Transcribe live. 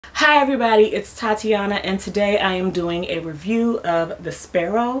Hi everybody, it's Tatiana and today I am doing a review of The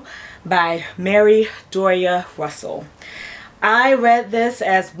Sparrow by Mary Doria Russell. I read this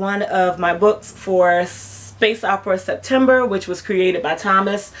as one of my books for Space Opera September, which was created by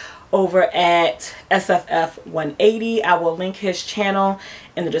Thomas over at SFF 180. I will link his channel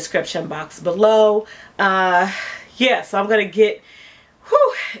in the description box below. So I'm going to get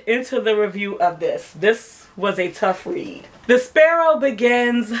into the review of this. This was a tough read. The Sparrow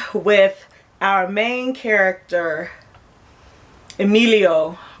begins with our main character,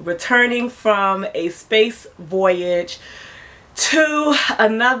 Emilio, returning from a space voyage to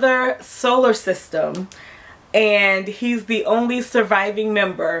another solar system, and he's the only surviving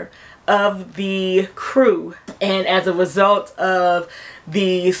member of the crew, and as a result of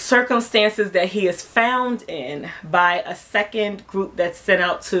the circumstances that he is found in by a second group that's sent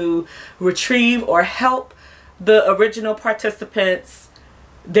out to retrieve or help the original participants,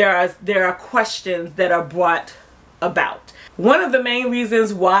 there are questions that are brought about. One of the main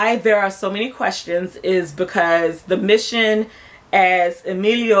reasons why there are so many questions is because the mission, as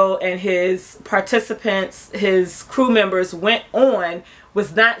Emilio and his participants, his crew members went on,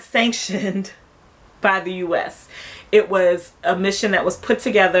 was not sanctioned by the US. It was a mission that was put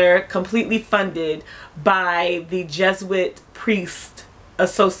together, completely funded by the Jesuit Priest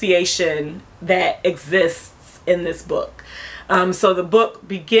Association that exists in this book. So the book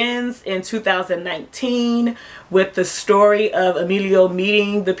begins in 2019 with the story of Emilio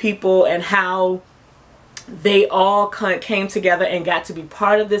meeting the people and how they all came together and got to be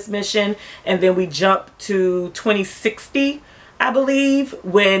part of this mission. And then we jump to 2060, I believe,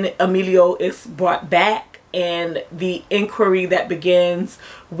 when Emilio is brought back and the inquiry that begins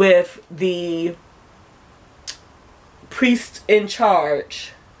with the priest in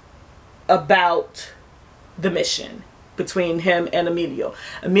charge about the mission between him and Emilio.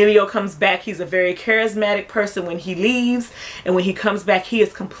 Emilio comes back. He's a very charismatic person when he leaves, and when he comes back he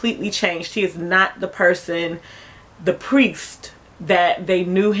is completely changed. He is not the person, the priest that they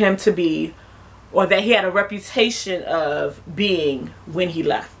knew him to be, or that he had a reputation of being when he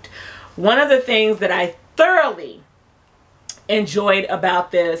left. One of the things that I thoroughly enjoyed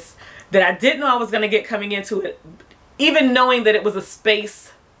about this, that I didn't know I was going to get coming into it, even knowing that it was a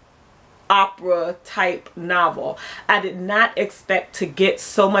space opera type novel, I did not expect to get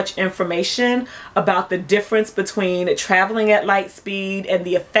so much information about the difference between traveling at light speed and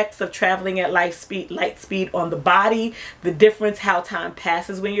the effects of traveling at light speed on the body, the difference how time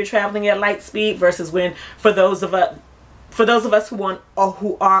passes when you're traveling at light speed versus when, for those of us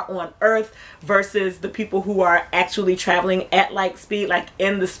who are on Earth, versus the people who are actually traveling at light speed. Like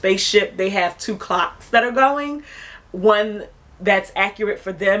in the spaceship, they have two clocks that are going, one that's accurate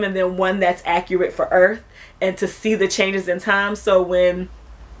for them and then one that's accurate for Earth, and to see the changes in time. So when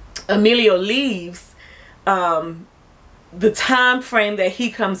Emilio leaves, the time frame that he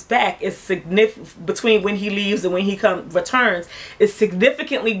comes back is significant, between when he leaves and when he returns, is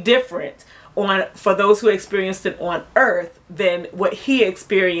significantly different for those who experienced it on Earth than what he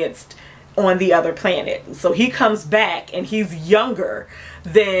experienced on the other planet. So he comes back and he's younger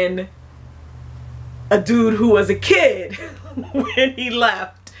than a dude who was a kid when he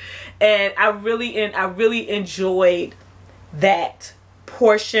left. And I really enjoyed that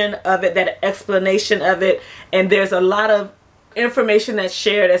portion of it, that explanation of it. And there's a lot of information that's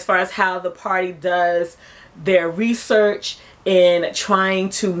shared as far as how the party does their research in trying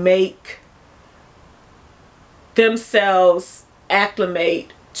to make themselves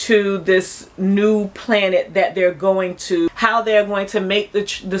acclimate to this new planet that they're going to, how they're going to make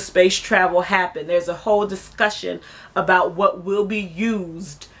the space travel happen. There's a whole discussion about what will be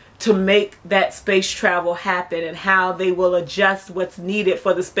used to make that space travel happen and how they will adjust what's needed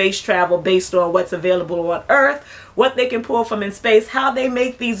for the space travel based on what's available on Earth, what they can pull from in space, how they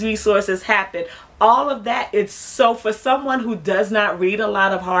make these resources happen. All of that, it's so, for someone who does not read a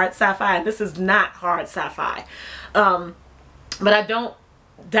lot of hard sci-fi, and this is not hard sci-fi, but I don't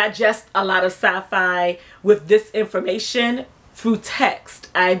digest a lot of sci-fi with this information through text.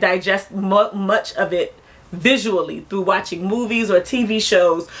 I digest much of it visually through watching movies or TV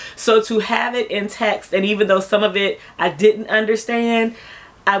shows. So to have it in text, and even though some of it I didn't understand,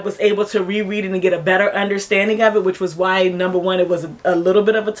 I was able to reread it and get a better understanding of it, which was why, number one, it was a little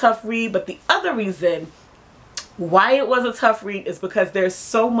bit of a tough read. But the other reason why it was a tough read is because there's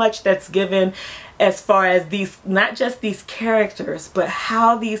so much that's given as far as these, not just these characters, but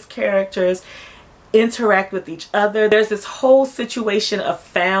how these characters interact with each other. There's this whole situation of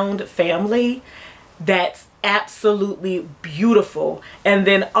found family that's absolutely beautiful. And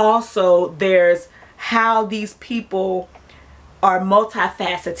then also there's how these people are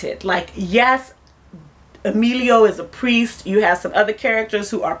multifaceted. Like, yes, Emilio is a priest. You have some other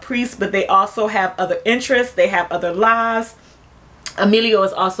characters who are priests, but they also have other interests. They have other lives. Emilio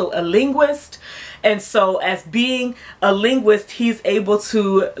is also a linguist. And so as being a linguist, he's able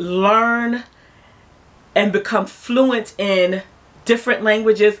to learn and become fluent in different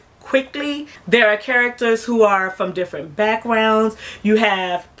languages quickly. There are characters who are from different backgrounds. You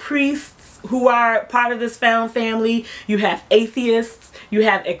have priests who are part of this found family. You have atheists. You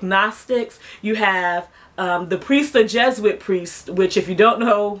have agnostics. You have the priest or Jesuit priest, which, if you don't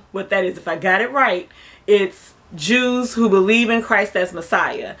know what that is, if I got it right, it's Jews who believe in Christ as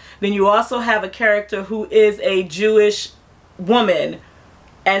Messiah. Then you also have a character who is a Jewish woman,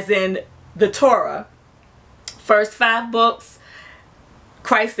 as in the Torah. First 5 books,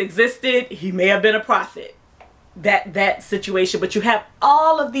 Christ existed. He may have been a prophet. That situation. But you have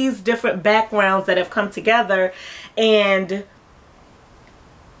all of these different backgrounds that have come together, and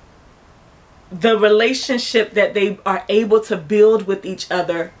the relationship that they are able to build with each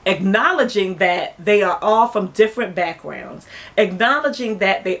other, acknowledging that they are all from different backgrounds, acknowledging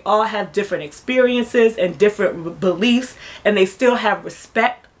that they all have different experiences and different beliefs, and they still have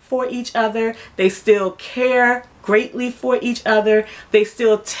respect for each other. They still care greatly for each other. They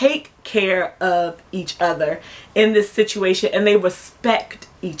still take care of each other in this situation, and they respect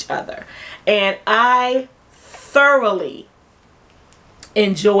each other. And I thoroughly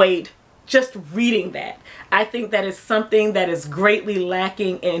enjoyed just reading that. I think that is something that is greatly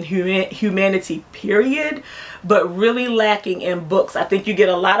lacking in humanity, period, but really lacking in books. I think you get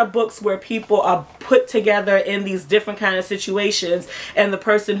a lot of books where people are put together in these different kind of situations, and the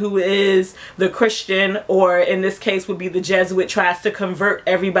person who is the Christian, or in this case would be the Jesuit, tries to convert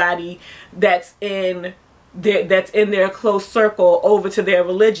everybody that's in their close circle over to their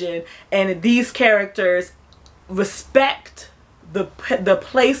religion. And these characters respect the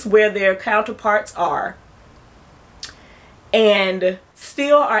place where their counterparts are, and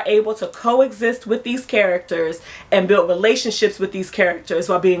still are able to coexist with these characters and build relationships with these characters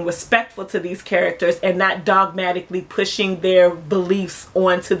while being respectful to these characters and not dogmatically pushing their beliefs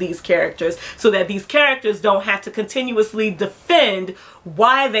onto these characters, so that these characters don't have to continuously defend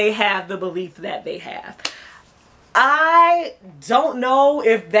why they have the belief that they have. I don't know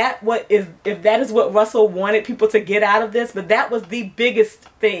if that is what Russell wanted people to get out of this, but that was the biggest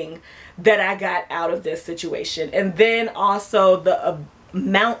thing that I got out of this situation. And then also the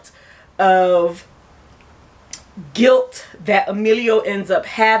amount of guilt that Emilio ends up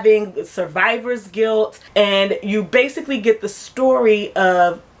having, survivor's guilt, and you basically get the story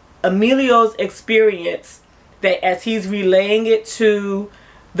of Emilio's experience, that as he's relaying it to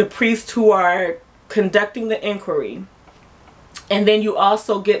the priests who are conducting the inquiry. And then you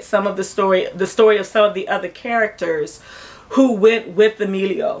also get some of the story of some of the other characters who went with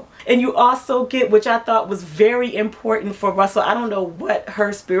Emilio. And you also get, which I thought was very important for Russell, I don't know what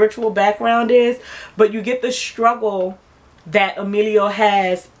her spiritual background is, but you get the struggle that Emilio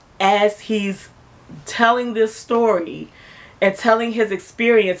has as he's telling this story and telling his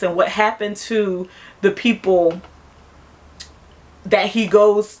experience and what happened to the people that he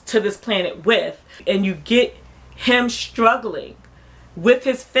goes to this planet with. And you get him struggling with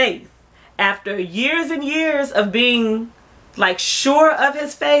his faith after years and years of being like sure of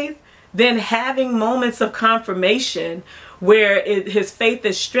his faith, then having moments of confirmation where his faith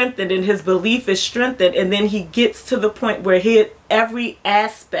is strengthened and his belief is strengthened, and then he gets to the point where every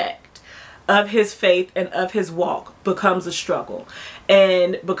aspect of his faith and of his walk becomes a struggle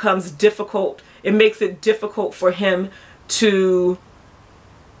and becomes difficult. It makes it difficult for him to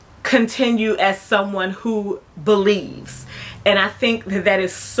continue as someone who believes. And I think that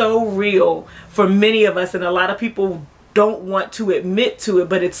is so real for many of us, and a lot of people don't want to admit to it,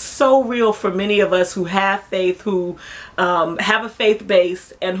 but it's so real for many of us who have faith, who have a faith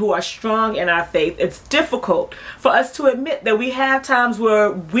base, and who are strong in our faith. It's difficult for us to admit that we have times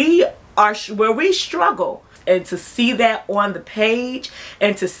where we struggle. And to see that on the page,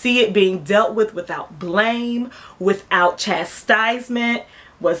 and to see it being dealt with without blame, without chastisement,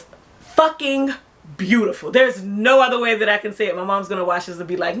 was fucking beautiful. There's no other way that I can say it. My mom's gonna watch this and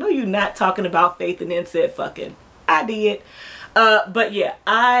be like, no, you're not talking about faith, and then said fucking. I did. But yeah,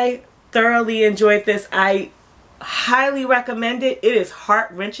 I thoroughly enjoyed this. I highly recommend it. It is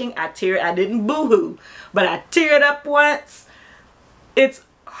heart-wrenching. I didn't boo-hoo, but I teared up once. It's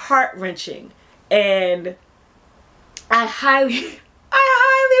heart-wrenching, and I highly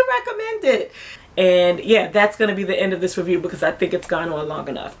recommend it. And yeah, that's going to be the end of this review because I think it's gone on long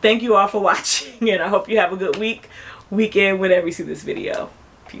enough. Thank you all for watching, and I hope you have a good weekend, whenever you see this video.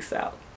 Peace out.